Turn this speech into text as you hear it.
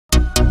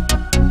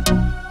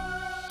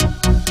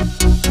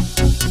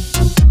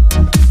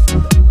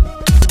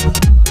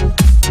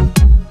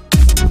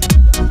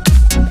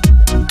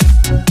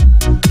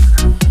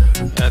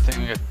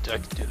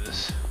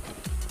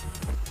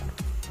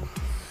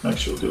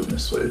it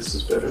this way. This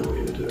is a better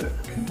way to do it.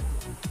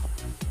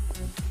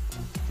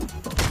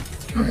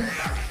 Okay.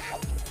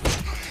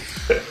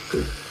 Okay,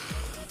 good.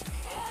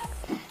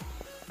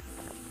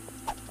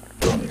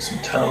 Throw me some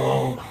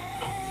tallow.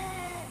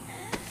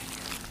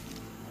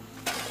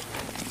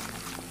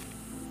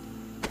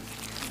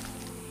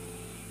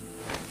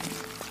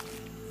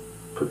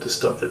 Put the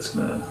stuff that's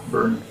gonna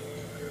burn.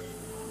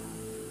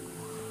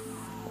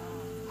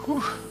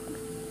 Whew.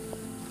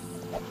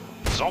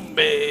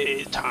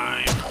 Zombie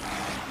time.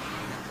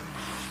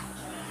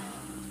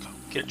 Come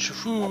get your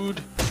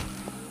food.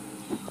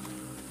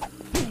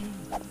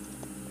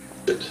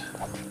 Good.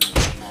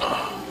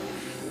 Oh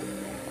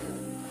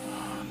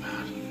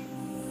man.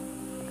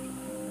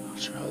 Not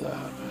sure how that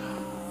happened.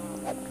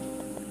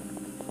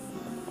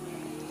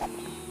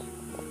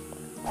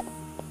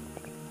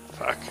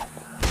 Fuck.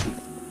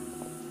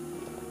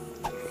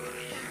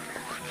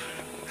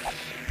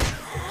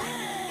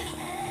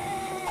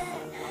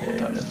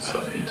 And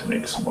so I need to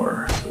make some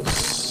more of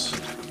this.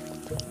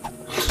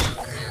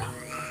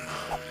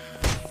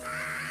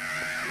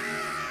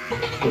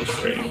 Wood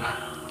frame.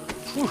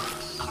 Whew.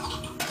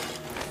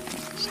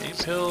 Same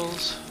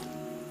pills.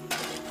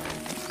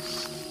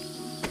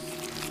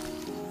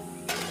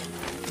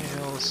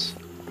 Nails.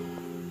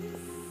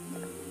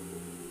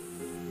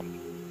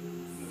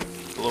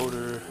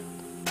 Bloater.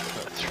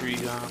 Got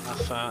 3 on the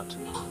fat.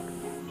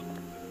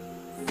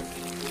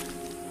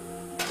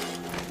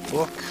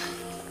 Book.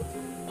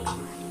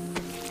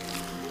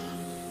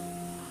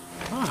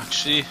 Oh,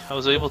 actually, I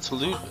was able to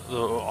loot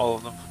all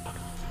of them.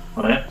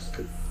 Oh yeah, that's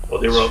good. Oh,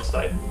 they were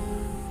outside.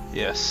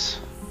 Yes.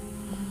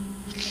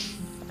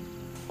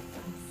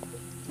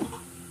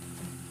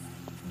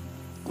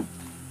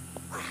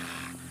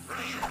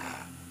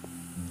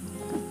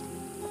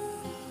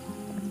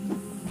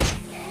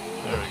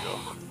 There we go.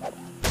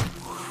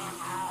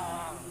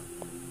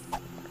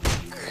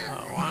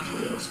 That one.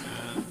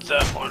 And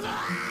that one.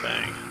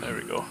 Bang. There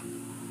we go.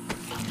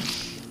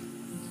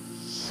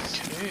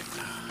 Okay.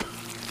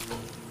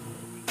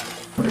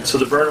 Alright, so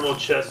the burnable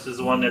chest is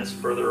the one that's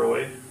further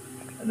away,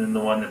 and then the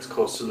one that's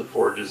close to the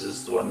forges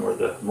is the one where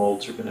the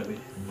molds are going to be.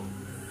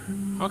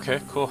 Okay,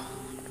 cool.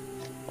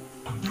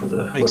 For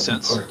the Makes weapon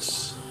sense.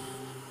 parts.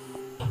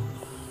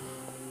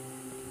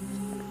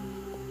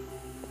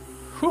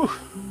 Whew.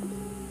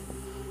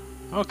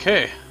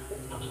 Okay.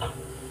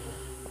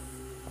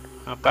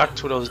 Now back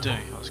to what I was doing.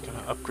 I was going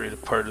to upgrade a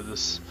part of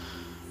this.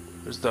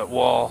 There's that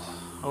wall.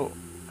 Oh.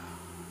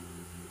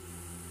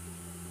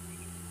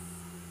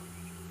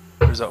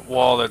 There's that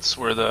wall that's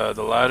where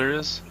the ladder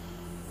is.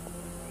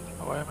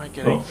 Oh, why am I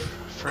getting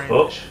framed?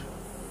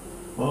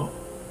 Oh.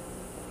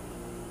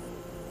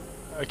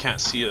 I can't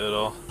see it at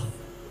all.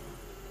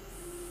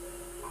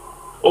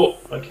 Oh,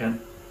 I can.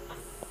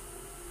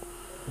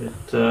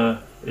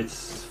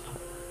 It's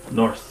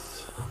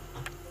north.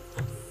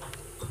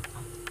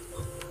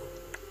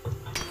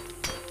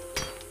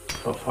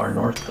 How far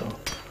north though?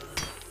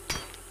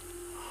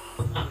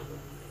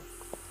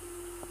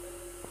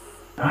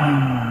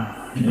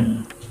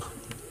 Yeah.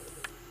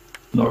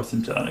 North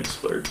into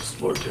unexplored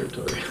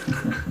territory.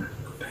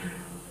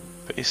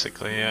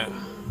 Basically, yeah.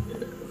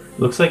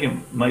 Looks like it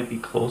might be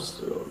close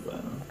to the road, but I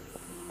don't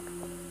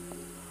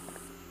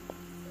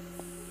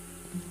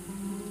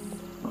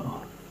know.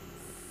 Oh.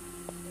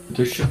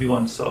 There should be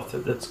one south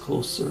that's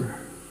closer.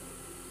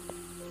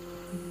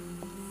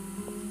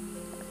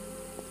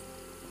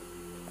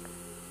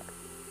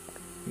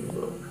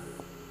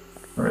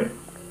 Alright.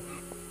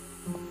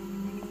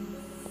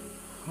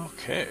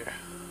 Okay.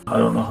 I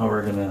don't know how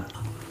we're gonna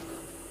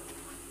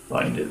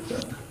find it,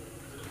 but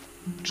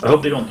I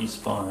hope they don't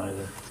despawn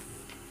either.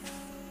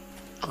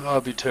 Oh,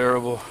 that'd be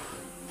terrible.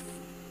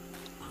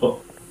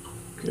 Oh,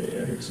 okay,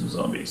 yeah, here's some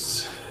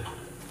zombies.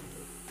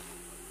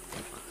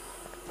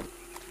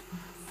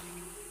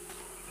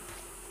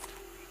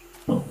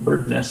 Oh,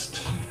 bird nest.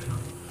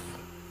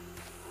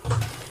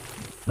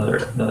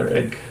 Another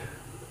egg.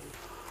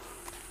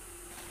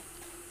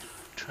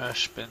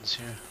 Trash bins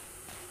here.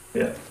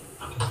 Yeah.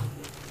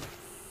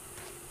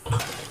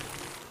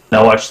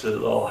 Now watch,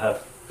 they'll all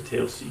have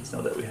potato seeds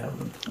now that we have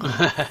them.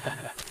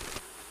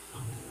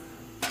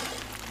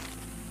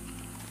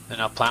 Then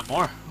I'll plant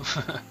more.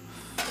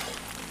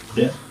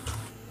 Yeah.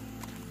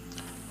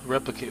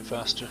 Replicate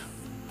faster.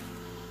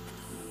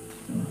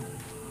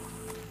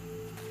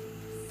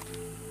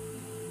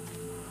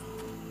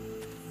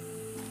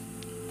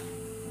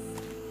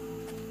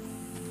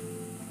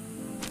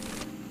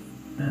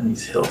 Man,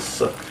 these hills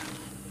suck.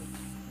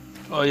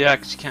 Oh yeah,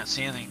 because you can't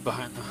see anything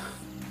behind them.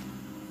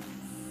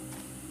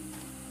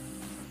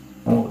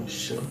 Holy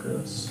shit, look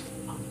at this.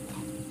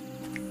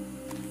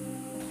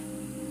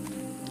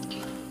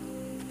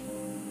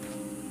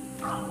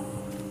 Oh,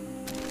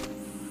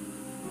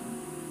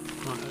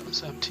 that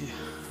was empty.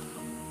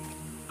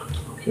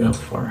 Okay, how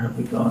far have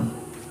we gone?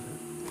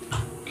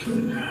 Okay.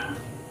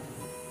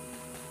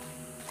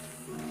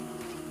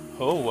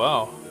 Oh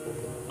wow.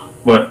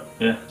 What?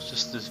 Yeah. It's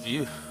just this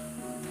view.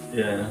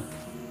 Yeah.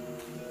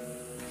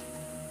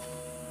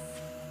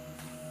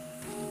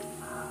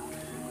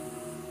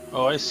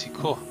 Oh, I see.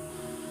 Cool.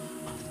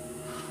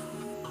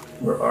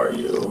 Where are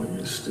you,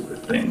 you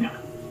stupid thing?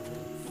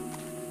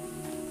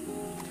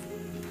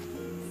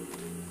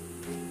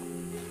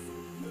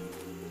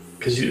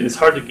 Because it's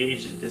hard to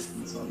gauge the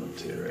distance on them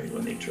too, right?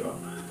 When they drop.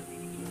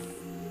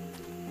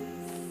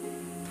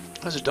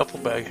 There's a duffel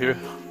bag here.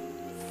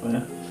 Oh,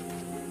 yeah.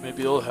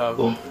 Maybe it'll have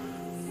Cool.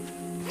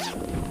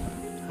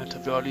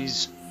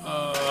 antibodies.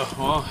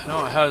 Well,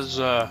 no, it has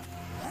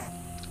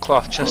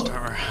cloth chest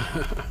armor.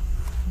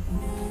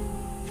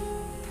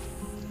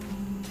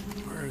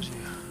 Where is he?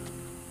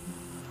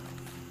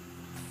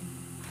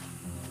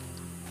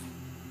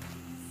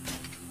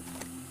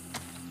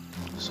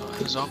 So,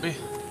 a zombie?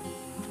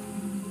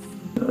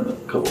 A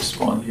couple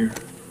spawned here.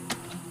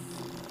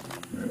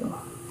 There we go.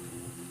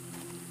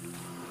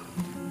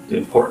 The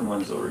important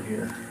one's over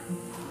here.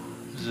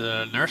 Is it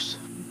a nurse?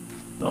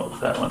 No,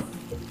 that one.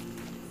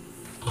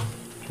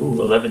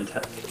 Ooh, 11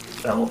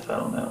 ammo fat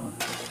on that one.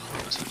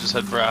 So just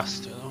had brass,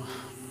 the other one.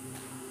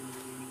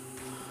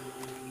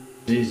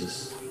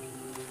 Jesus.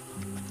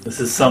 This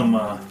is some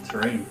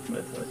terrain,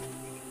 I thought.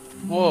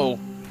 Whoa.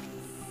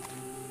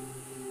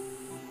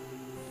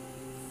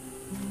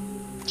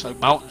 It's like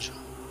mountains.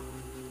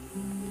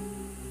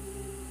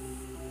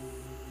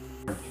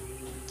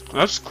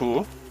 That's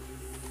cool.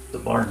 It's a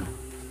barn.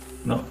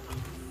 No.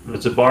 If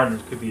it's a barn,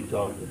 there could be a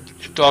dog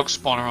there. Dogs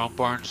spawn around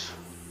barns.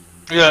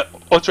 Yeah, oh,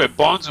 that's right.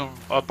 Barns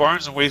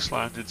and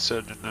wasteland, it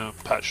said in the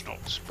patch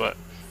notes, but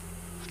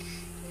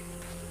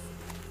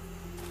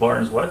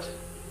Barns what?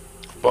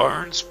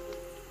 barns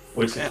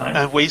Waste of time?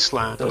 and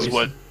wasteland is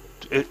Wasteland?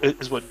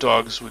 what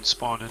dogs would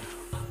spawn in.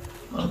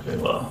 Okay,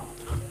 well.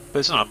 But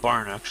it's not a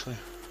barn actually.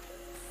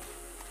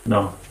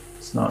 No,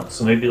 it's not.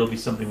 So maybe there'll be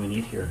something we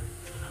need here.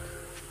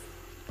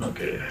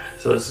 Okay,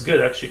 so this is good.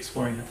 Actually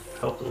exploring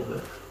helped a little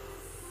bit.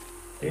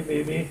 Hey,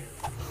 baby.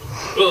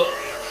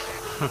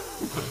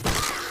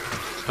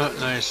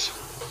 Nice.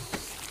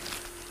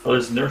 Oh,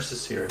 there's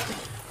nurses here, I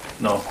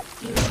think. No.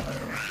 Yeah, I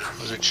don't know.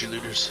 Those are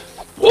cheerleaders.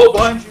 Whoa,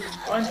 behind you!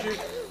 Behind you!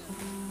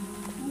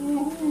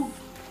 Woo.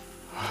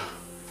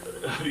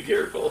 Be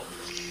careful.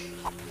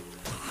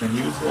 And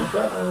use one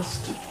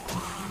fast.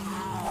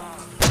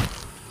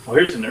 Oh,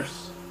 here's a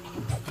nurse.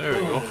 There we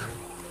go.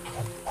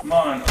 Come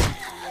on.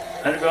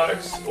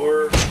 Antibiotics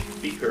or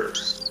beaker?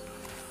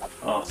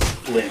 Oh,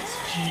 splints.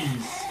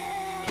 Jeez.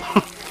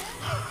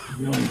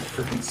 You don't need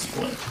freaking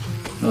splint.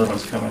 Another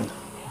one's coming.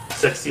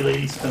 Sexy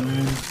ladies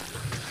coming.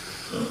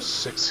 Oh.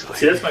 Six.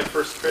 See, that's my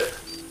first crit.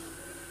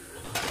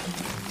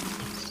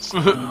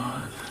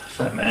 Oh,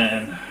 fat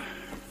man.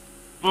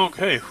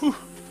 Okay. Whew.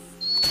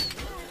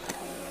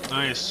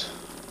 Nice.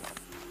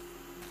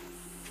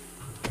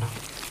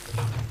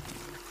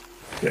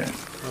 Okay.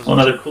 Well,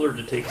 another cooler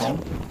to take home.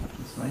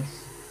 That's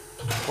nice.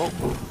 Oh,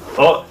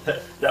 Oh,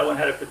 that one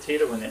had a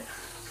potato in it.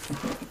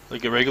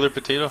 like a regular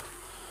potato?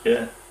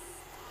 Yeah.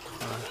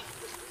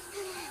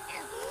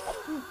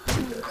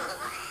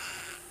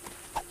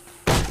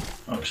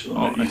 Actually,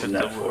 what am I using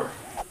that for?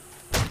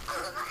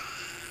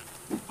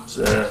 Is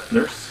that a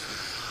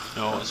nurse?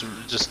 No, it's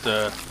just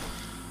a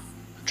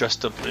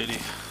dressed up lady.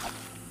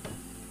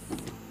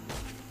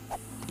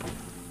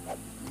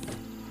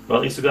 Well,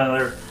 at least we got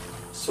another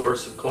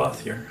source of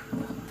cloth here.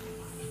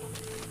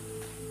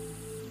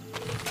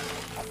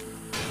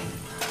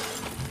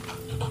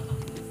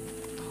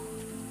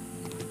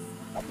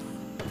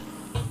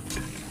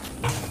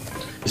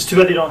 It's too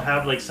bad they don't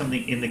have like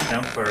something in the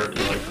campfire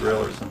to like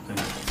grill or something.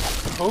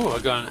 Oh, I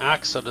got an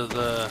axe out of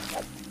the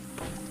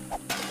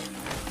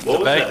What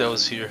was bag that? that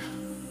was here.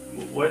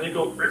 Why did they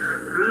go?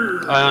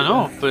 I don't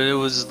know, but it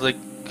was like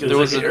there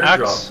was like an an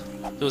axe.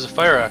 There was a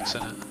fire axe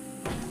in it.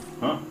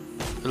 Huh?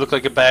 It looked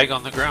like a bag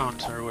on the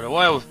ground or whatever.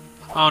 Well,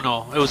 I don't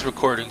know. It was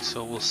recording,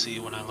 so we'll see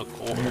when I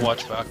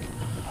watch back.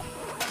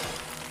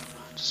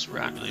 Just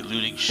randomly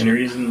looting shit. Any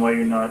reason why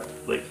you're not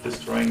like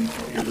destroying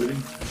what you're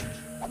looting?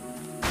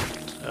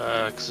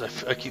 Because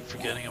I keep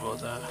forgetting about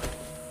that.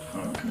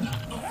 Okay.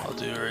 I'll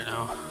do it right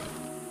now.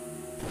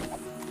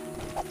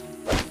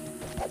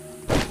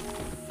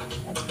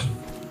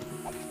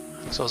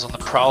 So I was on the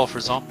prowl for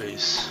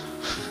zombies.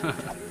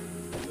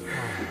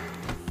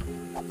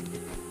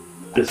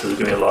 This is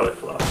gonna be a lot of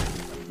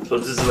cloth. So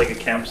this is like a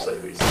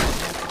campsite,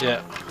 basically.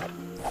 Yeah.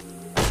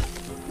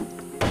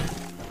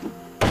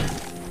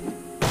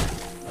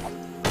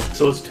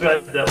 So it's too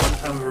bad that one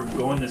time we were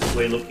going this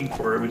way looking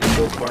for it, we didn't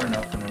go far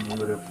enough, and then we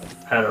would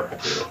have had our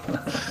potato.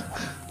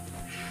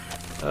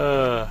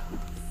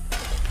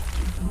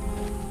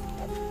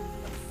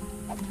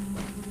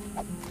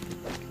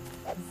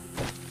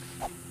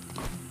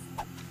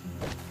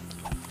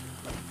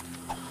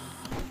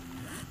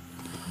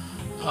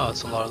 Oh,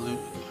 it's a lot of loot.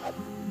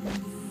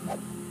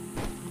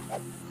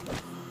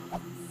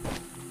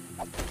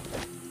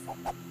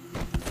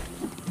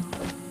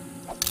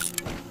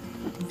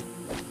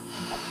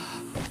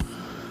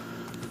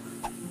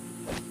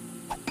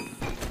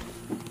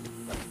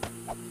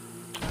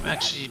 I've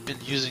actually been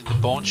using the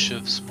bone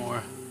shifts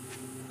more.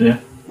 Yeah.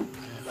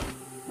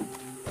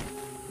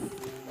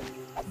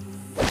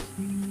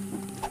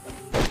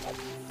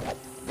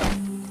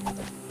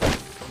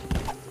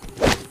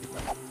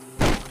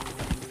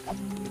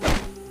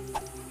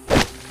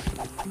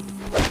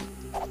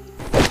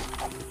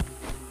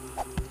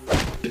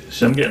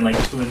 So I'm getting like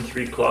 2 and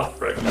 3 cloth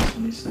fragments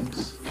from these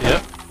things.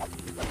 Yeah.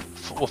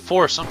 Well,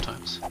 4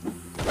 sometimes.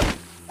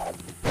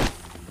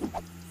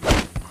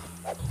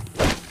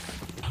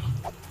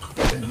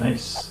 Okay,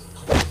 nice.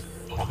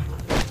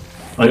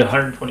 I got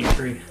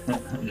 123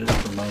 just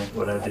from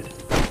what I did.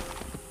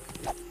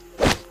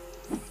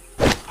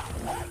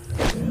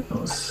 Okay,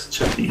 let's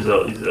check these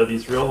out. Are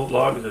these real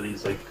logs or are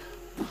these like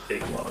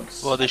fake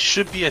logs? Well, they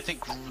should be, I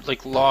think,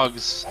 like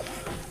logs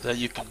that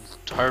you can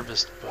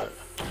harvest, but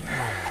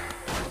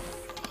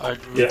I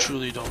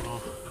truly don't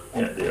know.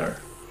 Yeah, they are.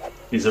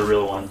 These are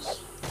real ones.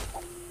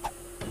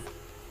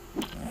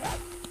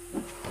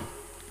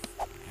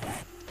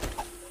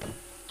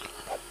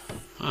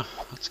 Huh,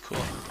 that's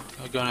cool.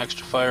 I got an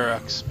extra fire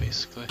axe,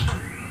 basically.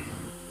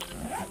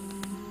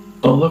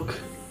 Oh, look.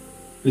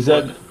 Is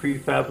that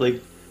prefab?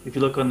 Like, if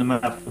you look on the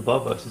map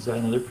above us, is that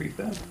another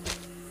prefab?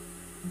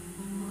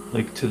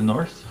 Like to the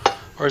north?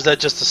 Or is that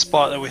just a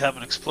spot that we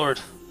haven't explored?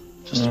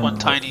 Just one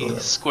tiny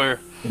square.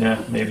 Yeah,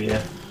 maybe,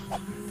 yeah.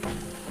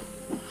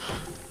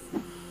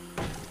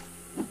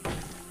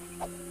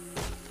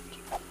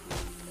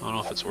 I don't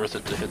know if it's worth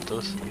it to hit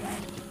those.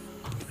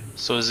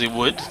 So is it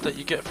wood that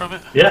you get from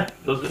it? Yeah,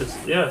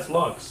 it's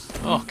logs.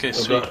 Oh, okay, I've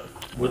sweet. got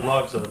wood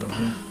logs out of them.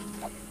 Yeah.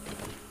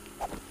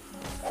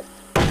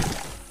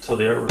 So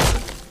they are worth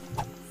it.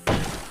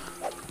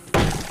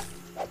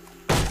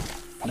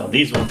 No,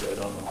 these ones I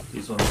don't know.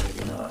 These ones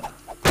maybe not.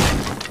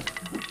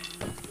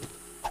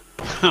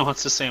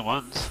 What's the same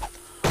ones?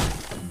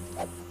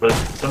 But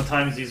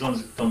sometimes these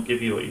ones don't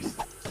give you what you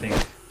think.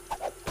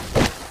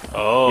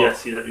 Oh. Yeah,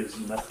 see, that gives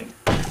you nothing.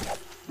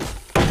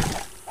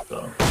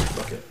 So,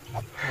 fuck it.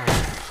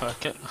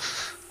 Fuck it.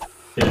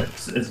 Yeah,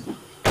 it's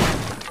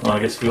well, I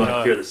guess we want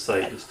to clear the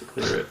site just to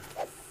clear it.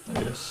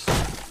 I guess.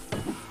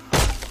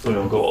 So we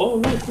don't go, oh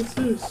look, what's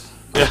this?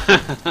 Yeah.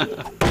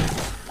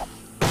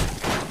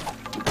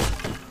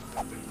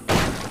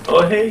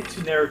 Oh hey,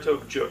 to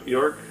Naruto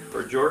York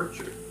or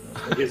George. Or,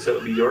 I guess that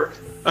would be York.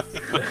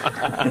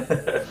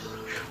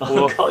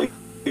 I'll call you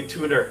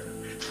Tuner.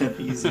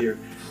 Easier.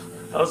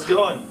 How's it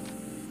going?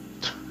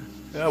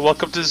 Yeah,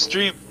 welcome to the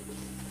stream.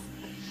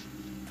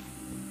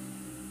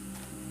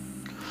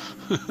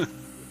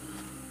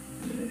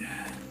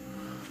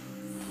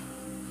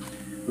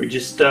 We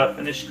just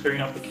finished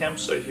clearing up the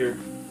campsite here.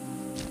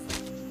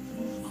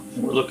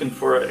 And we're looking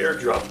for an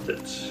airdrop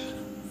that's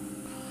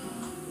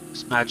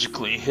It's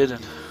magically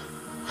hidden.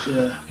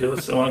 yeah. Okay, I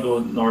want to go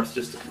north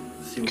just to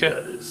see what Okay.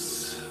 that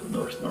is.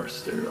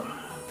 North there.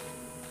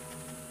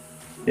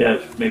 Yeah,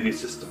 maybe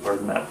it's just a part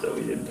of the map that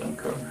we didn't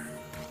uncover.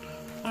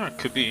 Or it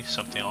could be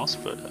something else,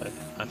 but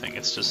I think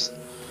it's just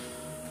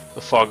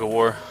the fog of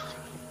war.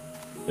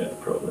 Yeah,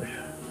 probably.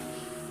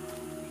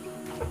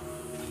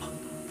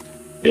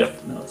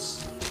 Yep, no,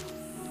 it's...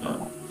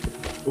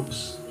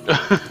 oops.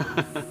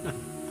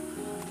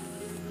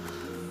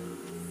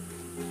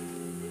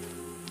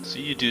 So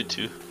you do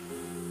too.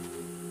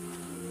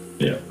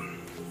 Yeah.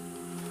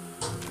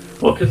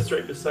 Well, because it's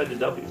right beside the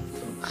W,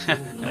 so...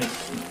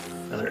 nice.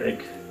 Another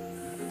egg.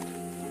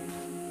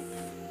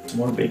 Some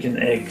more bacon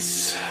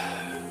eggs.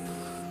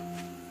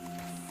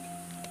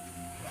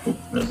 Oop,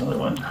 there's another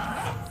one.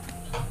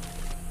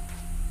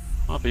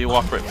 Oh, but you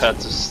walk right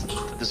past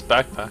this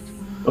backpack.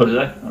 Oh, did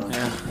I? Oh.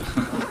 Yeah.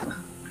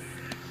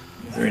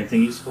 Is there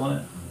anything useful in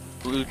it?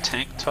 Blue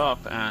tank top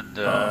and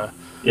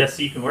Yeah,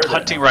 so you can wear that.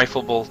 hunting now.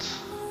 rifle bolt.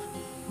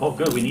 Oh,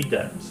 good. We need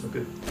that. So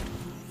good.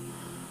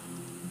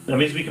 That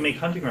means we can make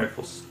hunting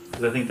rifles.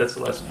 Because I think that's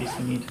the last piece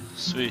we need.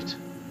 Sweet.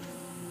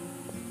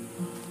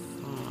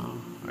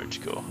 Where'd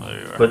you go? There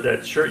you are. But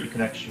that shirt you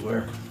can actually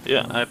wear.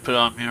 Yeah, I put it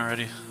on me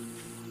already.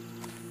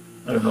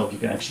 I don't know if you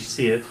can actually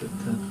see it, but...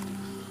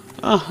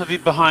 Oh, I'll be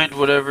behind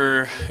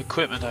whatever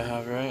equipment I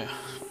have, right?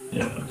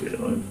 yeah, okay.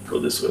 Let me go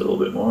this way a little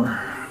bit more.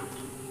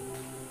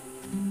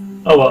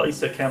 Oh, well, at least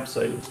that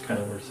campsite was kind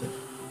of worth it.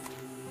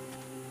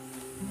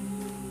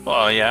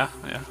 Oh, yeah.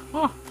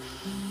 Oh,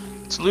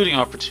 it's looting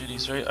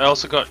opportunities, right? I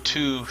also got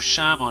 2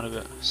 sham out of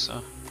it,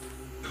 so...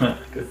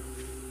 Good.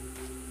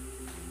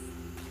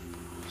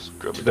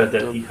 Too bad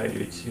that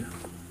dehydrates you.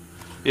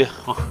 Yeah.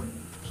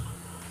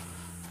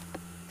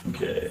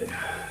 Okay,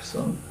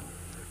 so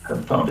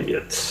haven't found it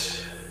yet.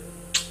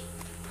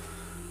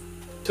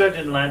 So I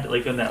didn't land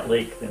like on that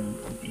lake, then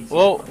it'd be easy.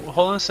 Whoa,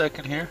 hold on a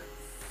second here.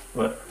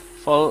 What?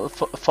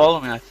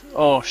 Follow me.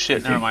 Oh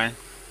shit, never mind.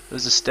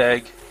 There's a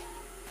stag.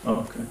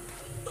 Oh, okay.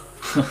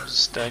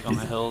 Stag on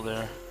the hill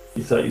there.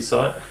 You thought you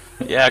saw it?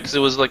 Yeah, because it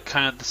was like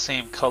kind of the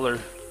same color.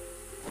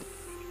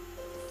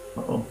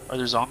 Uh-oh. Are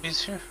there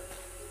zombies here?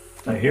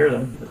 I hear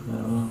them, but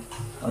no.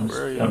 I'm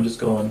just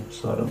going,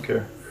 so I don't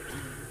care.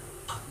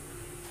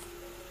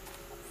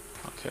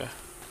 Okay.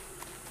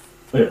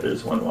 Oh, yeah,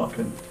 there's one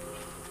walking.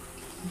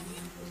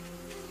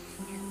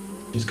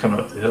 He's coming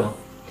up the hill.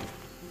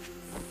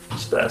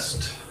 He's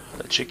fast.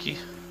 That chickie?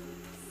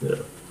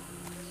 Yeah.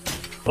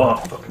 Oh,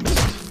 fucking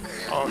missed.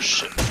 Oh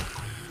shit.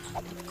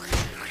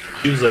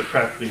 He was like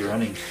practically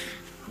running.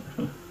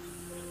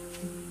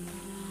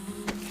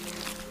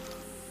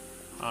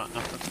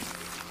 Nothing.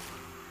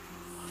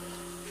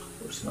 Of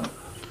course not.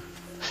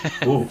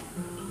 Ooh.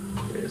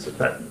 There's a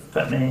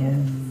fat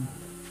man.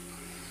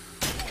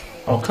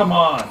 Oh, come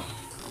on!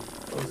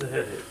 What was the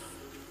head hit?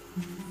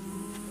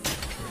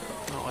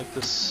 I don't like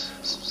this.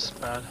 This is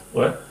bad.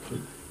 What?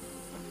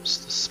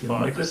 Just the You don't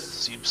spot like this?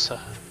 seems it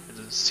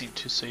doesn't seem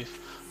too safe.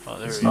 Oh,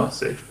 there It's we go. not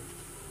safe.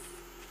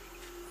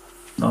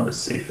 Not a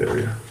safe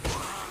area.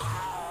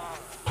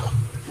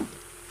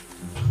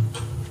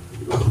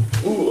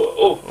 Ooh,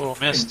 Oh,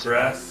 missed.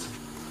 Grass.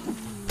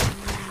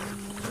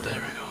 There we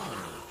go.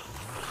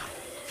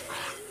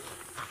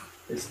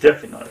 It's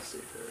definitely not a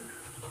safe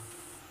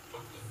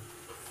area.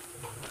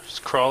 There's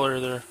a crawler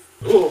there.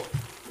 Oh,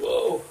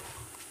 whoa.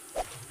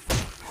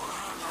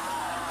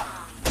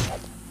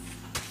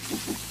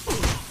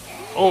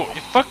 Oh,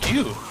 fuck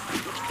you.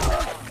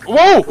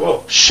 Whoa!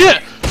 Whoa. Shit!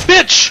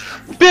 Bitch!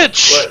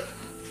 Bitch! What?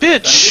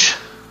 Bitch!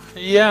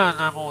 Yeah, and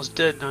I'm almost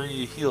dead. Now I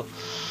need to heal.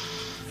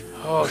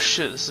 Oh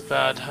shit, this is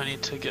bad. I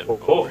need to get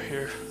over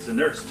here. It's a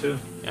nurse too.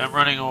 Yeah, I'm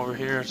running over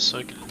here so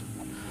I can.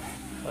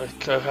 I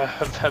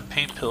have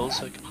pain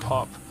pills I can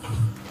pop.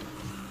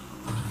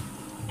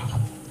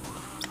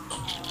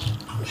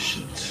 Oh,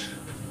 shit.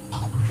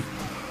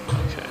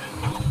 Okay.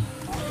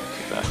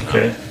 Get back up.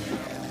 Okay.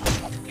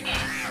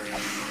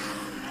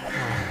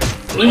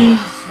 Please,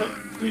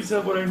 please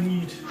have what I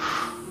need.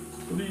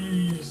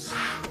 Please.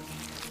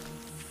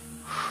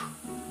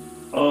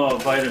 Oh,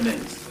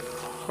 vitamins.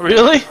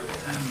 Really?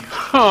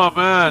 Oh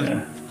man.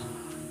 Yeah.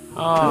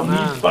 Oh I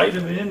man. need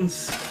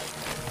vitamins.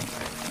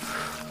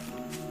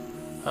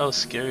 That was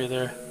scary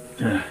there.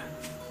 Yeah.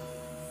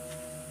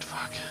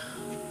 Fuck.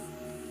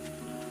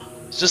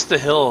 It's just the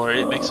hill, right?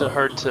 It makes it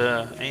hard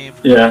to aim.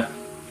 Yeah.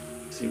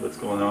 See what's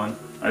going on.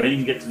 I didn't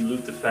even get to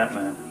loot the fat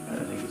man. I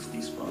think it's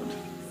despawned.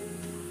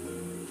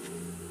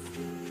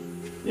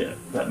 Yeah,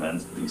 fat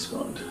man's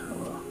despawned.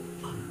 Oh,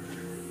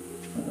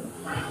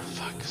 well.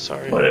 Fuck,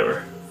 sorry.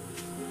 Whatever.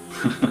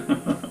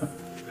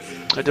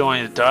 I don't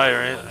want you to die,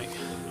 right? Like,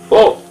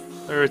 Oh!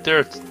 they're right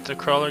there, the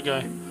crawler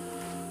guy.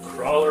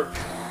 Crawler.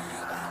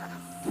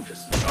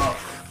 Just off.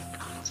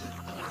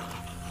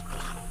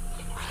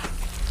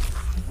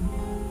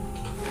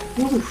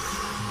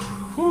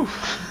 Whew.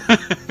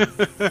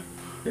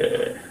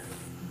 Yeah.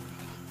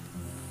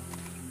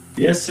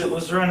 Yes, it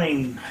was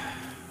running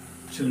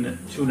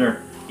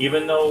tuner.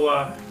 Even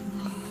though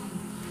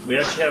we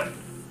actually have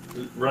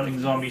running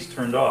zombies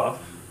turned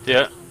off,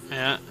 Yeah,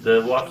 yeah.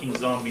 the walking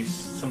zombies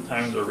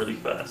sometimes are really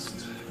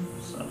fast.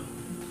 So.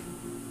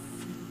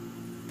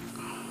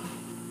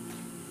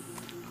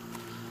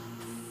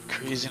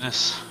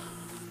 Craziness.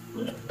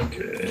 Yeah,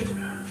 okay.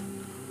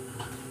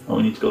 Oh,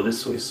 we need to go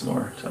this way some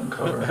more to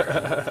uncover.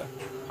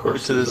 Of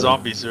course, To the there's a-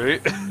 zombies,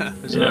 right?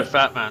 There's Yeah. another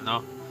fat man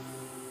now.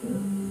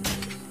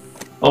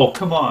 Oh,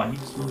 come on! He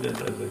just moved it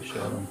as I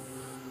shot him.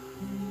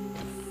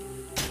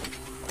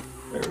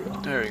 There we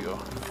go. There we go.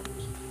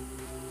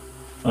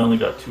 I only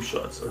got 2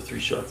 shots, or 3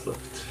 shots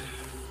left.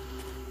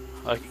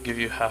 I can give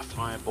you half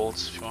my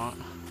bolts if you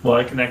want. Well,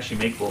 I can actually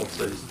make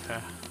bolts. I just Okay.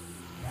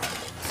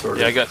 sort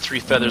Yeah, I of. got 3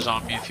 feathers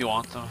on me if you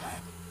want them.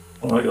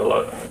 Well, I got a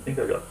lot. I think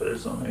I got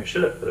feathers on me. I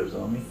should have feathers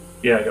on me.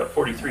 Yeah, I got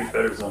 43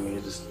 feathers on me.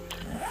 Just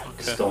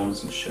Okay.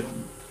 stones and shit.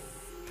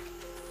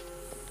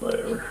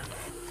 Whatever.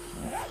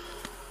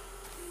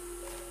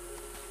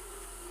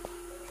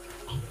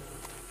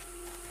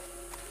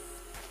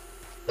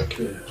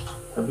 Okay.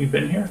 Have we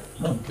been here?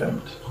 No, we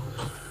haven't.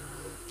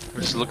 It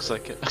just looks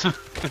like it.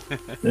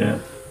 Yeah.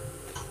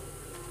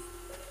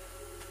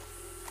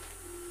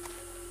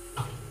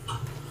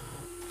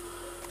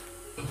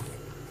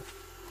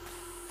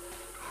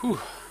 Whew.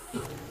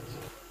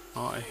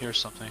 Oh, I hear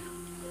something.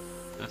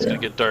 It's Yeah. gonna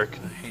get dark.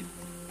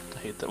 I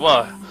hate that.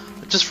 Well,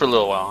 just for a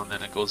little while, and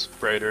then it goes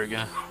brighter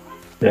again.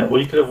 Yeah.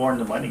 Well, you could have worn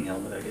the mining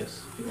helmet, I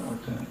guess, if you don't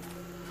like that.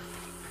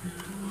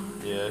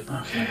 Yeah.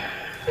 Okay.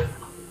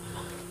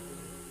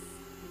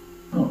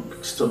 Oh,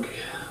 still.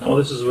 Oh,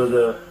 this is where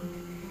the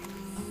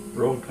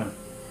road kind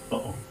of.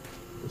 Uh-oh.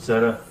 Is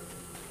that a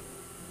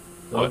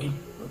doggy?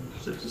 Or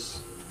is it just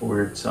a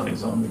weird sounding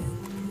zombie?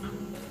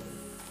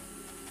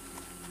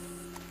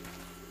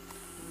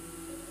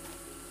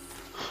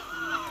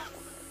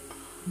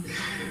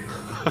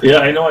 Yeah,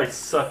 I know I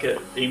suck at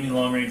aiming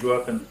long range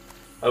weapon.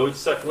 I would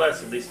suck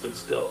less if they stood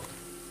still.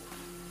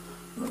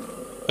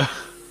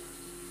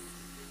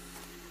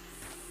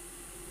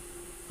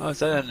 Oh, is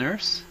that a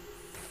nurse?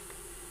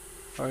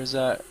 Or is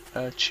that a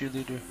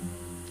cheerleader?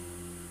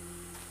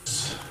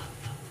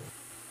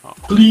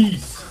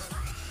 Please!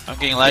 I'm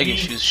getting lag Give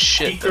me issues.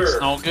 Shit, peeker. that's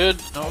no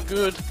good. No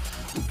good.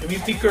 Give me a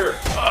peeker!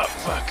 Oh,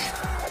 fuck.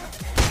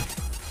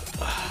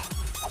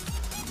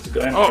 There's a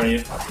guy in front of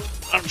you.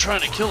 I'm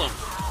trying to kill him.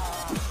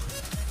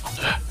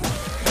 There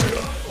we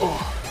go.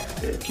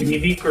 Okay, give me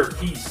a peeker,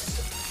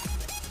 please.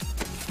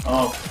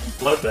 Oh,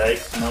 blood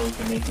bags. Now we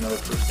can make another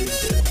first aid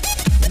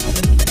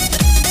kit.